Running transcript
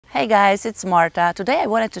Hey guys, it's Marta. Today I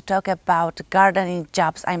wanted to talk about gardening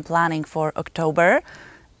jobs I'm planning for October.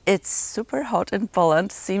 It's super hot in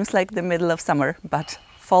Poland, seems like the middle of summer, but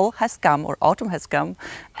fall has come or autumn has come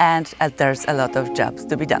and there's a lot of jobs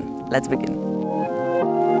to be done. Let's begin.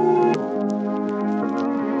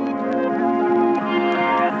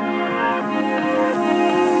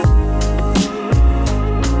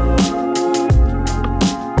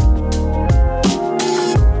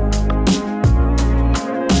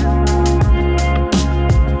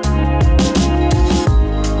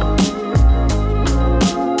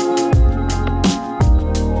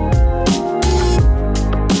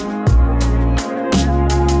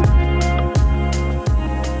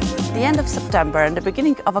 The end of September and the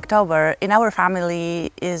beginning of October in our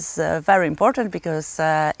family is very important because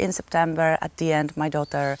in September at the end my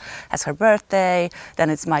daughter has her birthday, then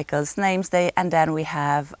it's Michael's name's day, and then we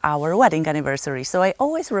have our wedding anniversary. So I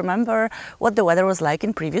always remember what the weather was like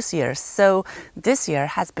in previous years. So this year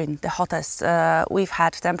has been the hottest. We've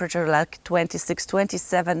had temperature like 26,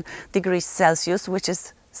 27 degrees Celsius, which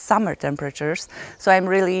is summer temperatures, so I'm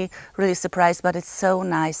really surprised, but it's so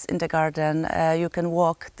nice in the garden. You can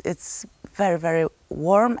walk, it's very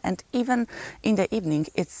warm, and even in the evening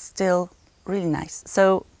it's still really nice,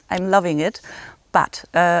 so I'm loving it. But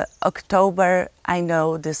October, I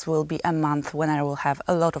know this will be a month when I will have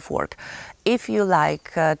a lot of work. If you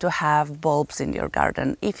like to have bulbs in your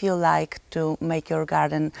garden, if you like to make your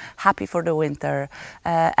garden happy for the winter,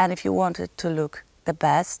 and if you want it to look the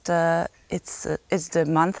best, it's the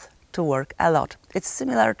month to work a lot. It's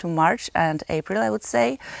similar to March and April, I would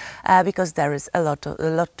say, because there is a lot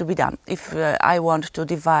to be done. If I want to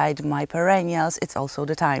divide my perennials, it's also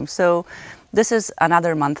the time. So this is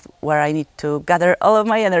another month where I need to gather all of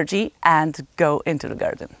my energy and go into the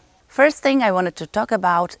garden. First thing I wanted to talk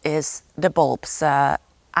about is the bulbs.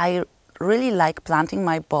 I really like planting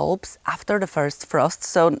my bulbs after the first frost,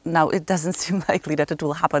 so now it doesn't seem likely that it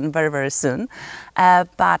will happen very soon.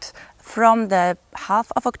 But from the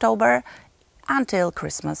half of October until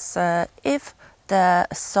Christmas, if the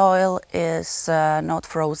soil is not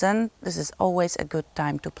frozen, this is always a good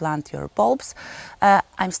time to plant your bulbs.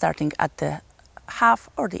 I'm starting at the half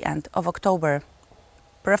or the end of October.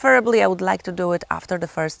 Preferably I would like to do it after the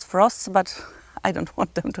first frosts, but I don't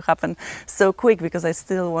want them to happen so quick because I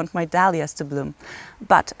still want my dahlias to bloom.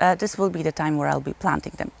 But this will be the time where I'll be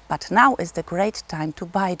planting them. But now is the great time to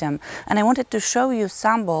buy them. And I wanted to show you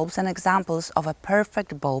some bulbs and examples of a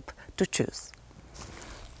perfect bulb to choose.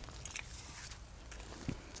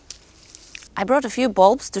 I brought a few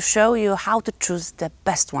bulbs to show you how to choose the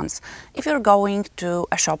best ones. If you're going to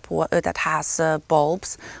a shop that has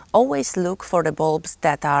bulbs, always look for the bulbs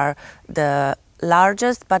that are the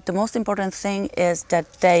largest, but the most important thing is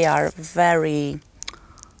that they are very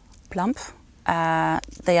plump,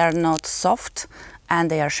 they are not soft, and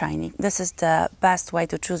they are shiny. This is the best way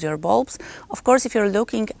to choose your bulbs. Of course, if you're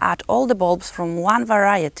looking at all the bulbs from one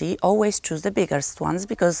variety, always choose the biggest ones,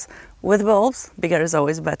 because with bulbs, bigger is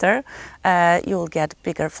always better. You will get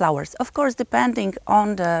bigger flowers. Of course, depending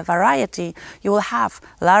on the variety, you will have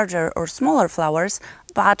larger or smaller flowers,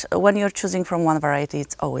 but when you're choosing from one variety,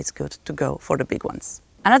 it's always good to go for the big ones.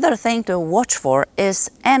 Another thing to watch for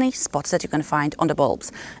is any spots that you can find on the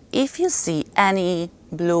bulbs. If you see any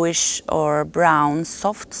bluish or brown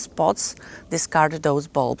soft spots, discard those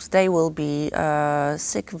bulbs. They will be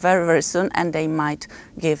sick very soon, and they might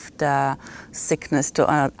give the sickness to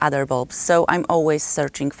other bulbs. So I'm always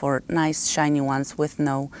searching for nice shiny ones with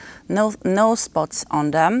no spots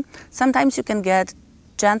on them. Sometimes you can get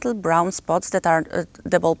gentle brown spots that are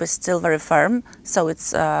the bulb is still very firm, so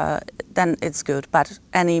it's then it's good, but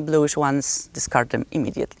any bluish ones, discard them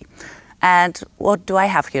immediately. And what do I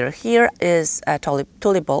have here? Here is a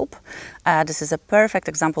tulip bulb. This is a perfect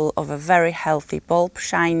example of a very healthy bulb,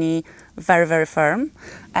 shiny, very firm.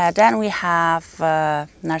 Then we have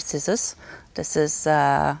narcissus. This is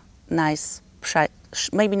nice,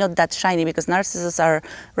 maybe not that shiny, because narcissus are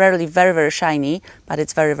rarely very shiny, but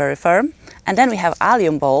it's very firm. And then we have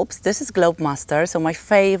allium bulbs. This is Globemaster, so my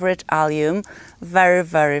favorite allium,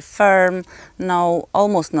 very firm,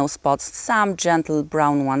 almost no spots, some gentle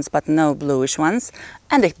brown ones, but no bluish ones.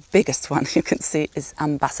 And the biggest one you can see is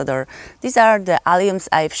Ambassador. These are the alliums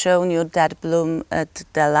I've shown you that bloom at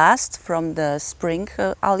the last from the spring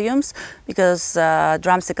alliums, because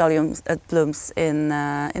drumstick alliums blooms in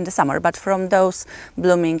the summer, but from those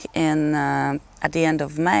blooming in at the end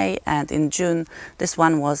of May and in June, this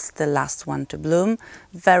one was the last one to bloom.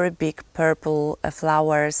 Very big purple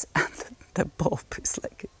flowers, and the bulb is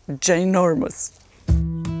like ginormous.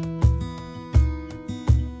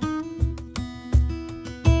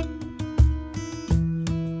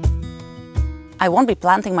 I won't be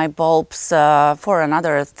planting my bulbs for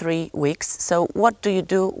another 3 weeks. So what do you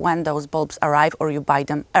do when those bulbs arrive or you buy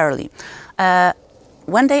them early?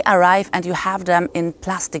 When they arrive and you have them in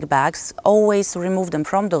plastic bags, always remove them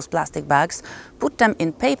from those plastic bags, put them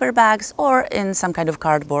in paper bags or in some kind of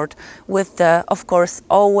cardboard with the, of course,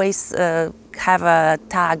 always have a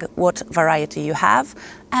tag what variety you have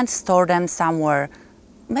and store them somewhere.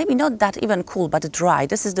 Maybe not that even cool, but dry.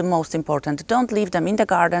 This is the most important. Don't leave them in the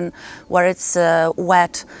garden where it's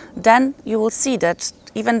wet. Then you will see that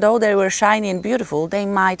even though they were shiny and beautiful, they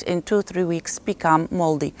might in 2-3 weeks become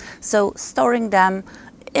moldy. So storing them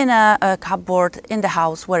in a cupboard in the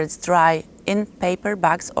house where it's dry, in paper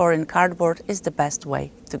bags or in cardboard is the best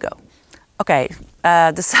way to go. Okay,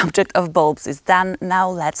 the subject of bulbs is done. Now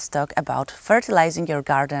let's talk about fertilizing your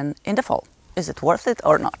garden in the fall. Is it worth it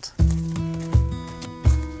or not?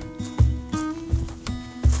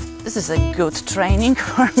 This is a good training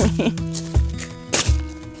for me.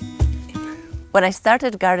 When I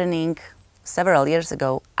started gardening several years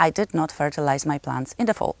ago, I did not fertilize my plants in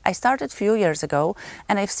the fall. I started a few years ago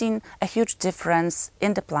and I've seen a huge difference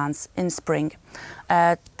in the plants in spring.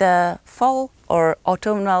 The fall or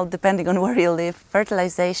autumnal, depending on where you live,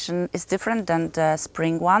 fertilization is different than the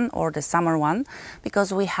spring one or the summer one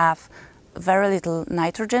because we have very little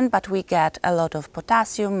nitrogen, but we get a lot of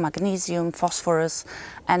potassium, magnesium, phosphorus,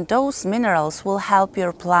 and those minerals will help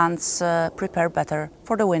your plants prepare better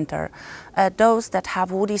for the winter. Those that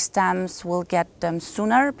have woody stems will get them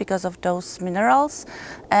sooner because of those minerals,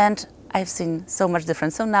 and I've seen so much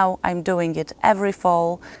difference. So now I'm doing it every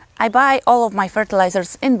fall. I buy all of my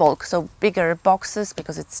fertilizers in bulk, so bigger boxes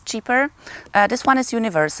because it's cheaper. This one is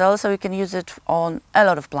universal, so you can use it on a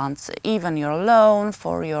lot of plants, even your lawn,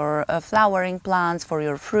 for your flowering plants, for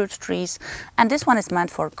your fruit trees. And this one is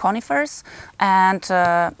meant for conifers, and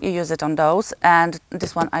you use it on those. And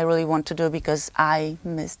this one I really want to do because I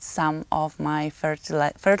missed some of my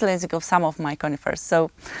fertilizing of some of my conifers,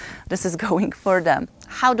 so this is going for them.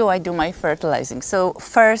 How do I do my fertilizing? So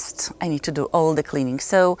first I need to do all the cleaning.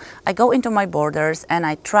 So I go into my borders and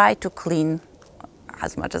I try to clean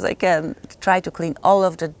as much as I can, try to clean all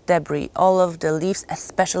of the debris, all of the leaves,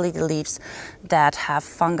 especially the leaves that have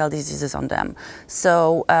fungal diseases on them.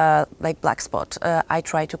 So like black spot, I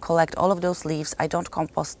try to collect all of those leaves. I don't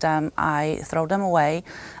compost them, I throw them away,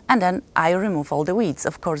 and then I remove all the weeds.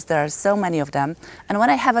 Of course, there are so many of them. And when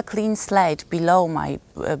I have a clean slate below my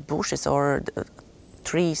bushes or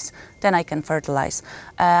trees, then I can fertilize.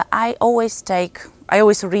 I always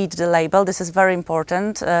read the label. This is very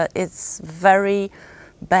important. It's very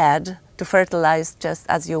bad to fertilize just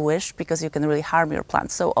as you wish because you can really harm your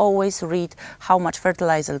plants. So always read how much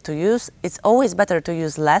fertilizer to use. It's always better to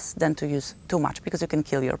use less than to use too much because you can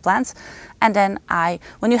kill your plants. And then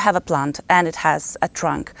when you have a plant and it has a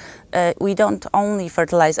trunk, we don't only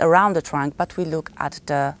fertilize around the trunk, but we look at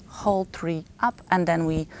the whole tree up, and then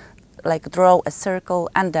we draw a circle,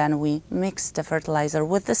 and then we mix the fertilizer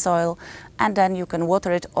with the soil, and then you can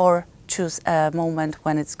water it or choose a moment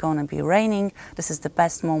when it's going to be raining. This is the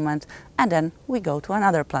best moment, and then we go to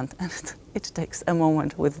another plant, and it takes a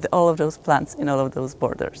moment with all of those plants in all of those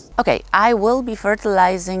borders. Okay, I will be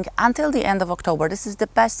fertilizing until the end of October. This is the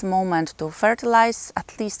best moment to fertilize,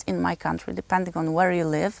 at least in my country, depending on where you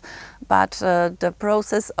live. But the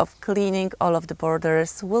process of cleaning all of the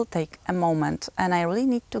borders will take a moment, and I really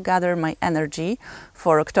need to gather my energy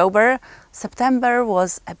for October. September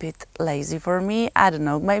was a bit lazy for me. I don't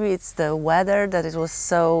know, maybe it's the weather, that it was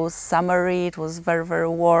so summery, it was very, very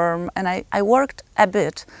warm, and I worked a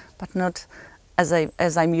bit, but not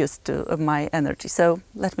as I'm used to of my energy. So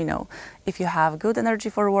let me know if you have good energy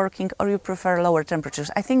for working or you prefer lower temperatures.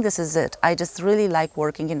 I think this is it. I just really like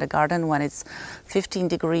working in the garden when it's 15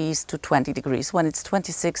 degrees to 20 degrees. When it's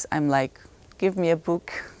 26, I'm like, give me a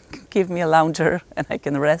book, give me a lounger, and I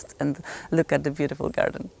can rest and look at the beautiful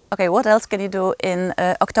garden. Okay, what else can you do in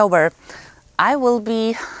October? I will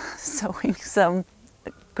be sowing some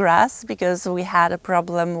grass because we had a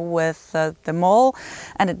problem with the mole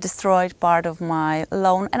and it destroyed part of my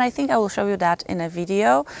lawn, and I think I will show you that in a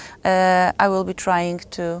video. I will be trying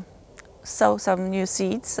to sow some new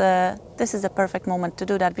seeds. This is the perfect moment to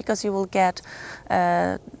do that because you will get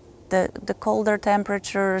the colder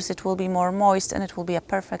temperatures, it will be more moist, and it will be a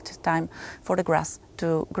perfect time for the grass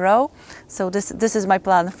to grow. So this is my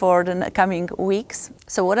plan for the coming weeks.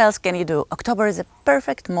 So what else can you do? October is a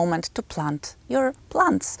perfect moment to plant your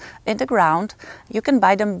plants in the ground. You can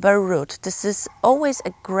buy them bare root. This is always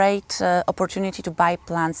a great opportunity to buy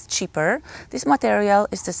plants cheaper. This material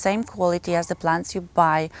is the same quality as the plants you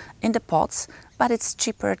buy in the pots, but it's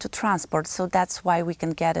cheaper to transport, so that's why we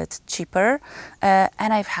can get it cheaper.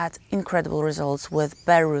 And I've had incredible results with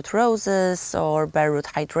bare root roses or bare root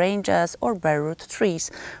hydrangeas or bare root trees.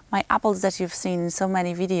 My apples that you've seen in so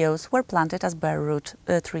many videos were planted as bare root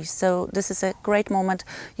trees, so this is a great moment.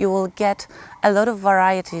 You will get a lot of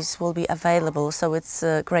varieties will be available, so it's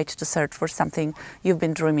great to search for something you've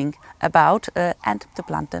been dreaming about and to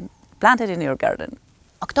plant it in your garden.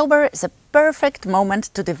 October is a perfect moment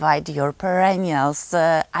to divide your perennials.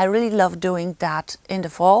 I really love doing that in the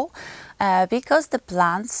fall because the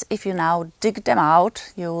plants, if you now dig them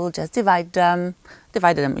out, you will just divide them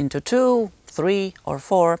into 2, 3 or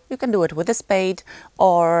 4. You can do it with a spade,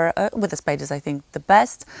 or with a spade is I think the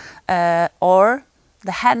best, or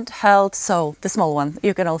the handheld, so the small one,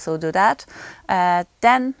 you can also do that.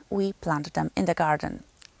 Then we plant them in the garden.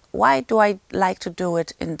 Why do I like to do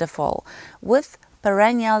it in the fall? With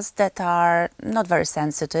perennials that are not very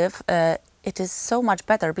sensitive, it is so much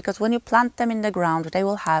better because when you plant them in the ground, they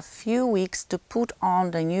will have few weeks to put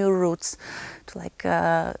on the new roots,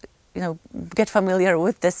 to get familiar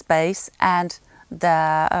with the space, and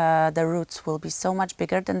the roots will be so much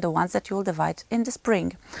bigger than the ones that you will divide in the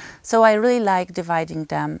spring. So I really like dividing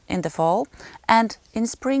them in the fall, and in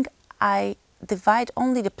spring I divide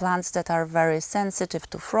only the plants that are very sensitive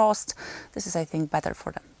to frost. This is, I think, better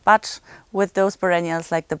for them. But with those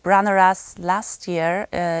perennials like the Branneras, last year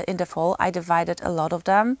in the fall I divided a lot of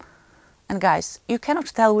them. And guys, you cannot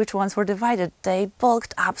tell which ones were divided. They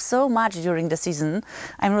bulked up so much during the season.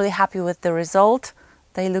 I'm really happy with the result.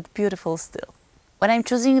 They look beautiful still. When I'm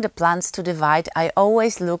choosing the plants to divide, I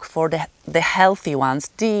always look for the healthy ones,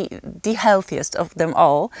 the healthiest of them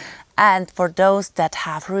all. And for those that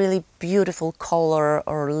have really beautiful color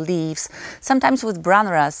or leaves, sometimes with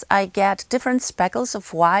Branneras I get different speckles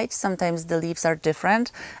of white, sometimes the leaves are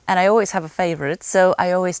different, and I always have a favorite, so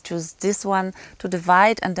I always choose this one to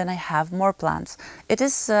divide, and then I have more plants. It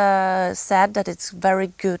is said that it's very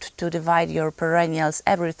good to divide your perennials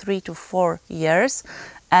every 3 to 4 years.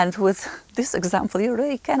 And with this example, you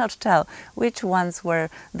really cannot tell which ones were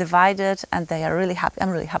divided, and they are really happy. I'm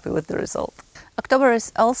really happy with the result. October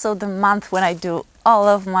is also the month when I do all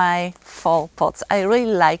of my fall pots. I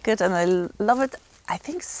really like it and I love it. I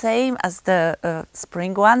think same as the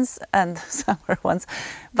spring ones and summer ones,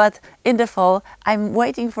 but in the fall I'm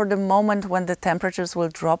waiting for the moment when the temperatures will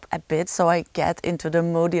drop a bit, so I get into the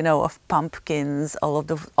mood, of pumpkins, all of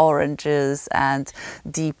the oranges and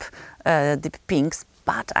deep pinks.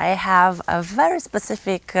 But I have a very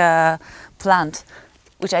specific plant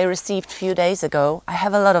which I received a few days ago. I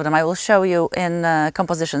have a lot of them. I will show you in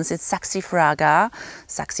compositions. It's Saxifraga,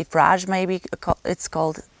 Saxifrage maybe it's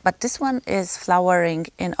called. But this one is flowering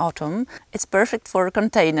in autumn. It's perfect for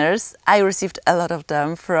containers. I received a lot of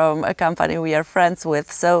them from a company we are friends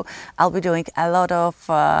with, so I'll be doing a lot of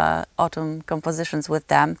autumn compositions with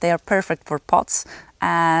them. They are perfect for pots,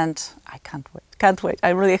 and I can't wait.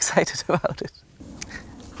 I'm really excited about it.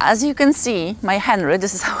 As you can see, my Henry,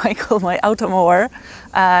 this is how I call my automower,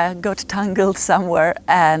 got tangled somewhere,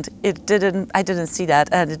 and I didn't see that,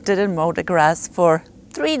 and it didn't mow the grass for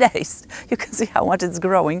 3 days. You can see how much it's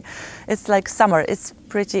growing. It's like summer. It's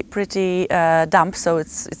pretty damp, so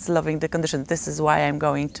it's loving the conditions. This is why I'm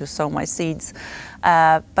going to sow my seeds.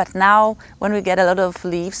 But now, when we get a lot of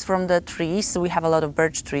leaves from the trees, we have a lot of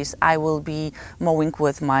birch trees, I will be mowing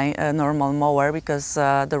with my normal mower, because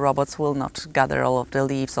the robots will not gather all of the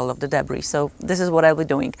leaves, all of the debris. So this is what I'll be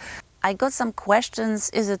doing. I got some questions.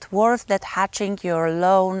 Is it worth that hatching your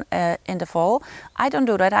lawn in the fall? I don't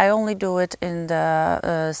do that. I only do it in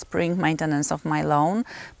the spring maintenance of my lawn.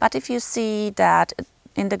 But if you see that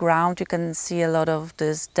in the ground you can see a lot of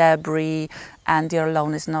this debris and your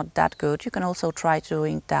lawn is not that good, you can also try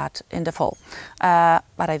doing that in the fall.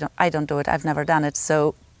 But I don't do it. I've never done it,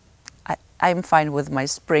 so I'm fine with my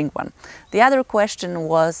spring one. The other question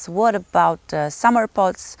was, what about summer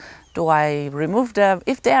pots? Do I remove them?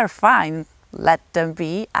 If they are fine, let them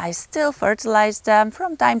be. I still fertilize them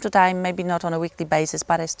from time to time, maybe not on a weekly basis,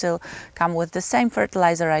 but I still come with the same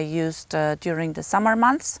fertilizer I used during the summer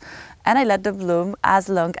months, and I let them bloom as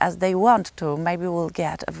long as they want to. Maybe we'll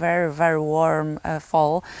get a very, very warm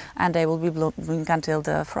fall and they will be blooming until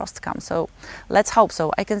the frost comes. So let's hope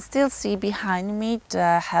so. I can still see behind me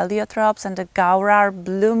the heliotropes and the gaura are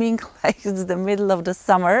blooming like it's the middle of the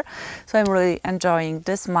summer. So I'm really enjoying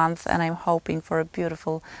this month and I'm hoping for a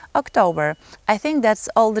beautiful October. I think that's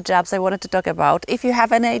all the jobs I wanted to talk about. If you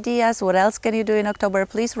have any ideas, what else can you do in October,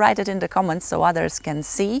 please write it in the comments so others can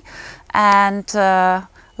see. And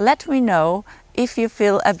let me know if you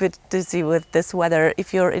feel a bit dizzy with this weather,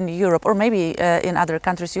 if you're in Europe or maybe in other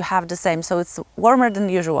countries you have the same, so it's warmer than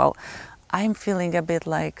usual. I'm feeling a bit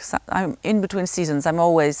like I'm in between seasons. I'm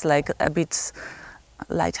always like a bit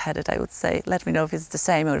lightheaded, I would say. Let me know if it's the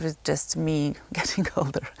same or if it's just me getting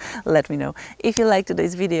older. Let me know. If you liked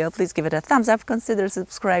today's video, please give it a thumbs up, consider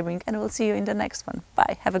subscribing, and we'll see you in the next one.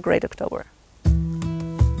 Bye. Have a great October.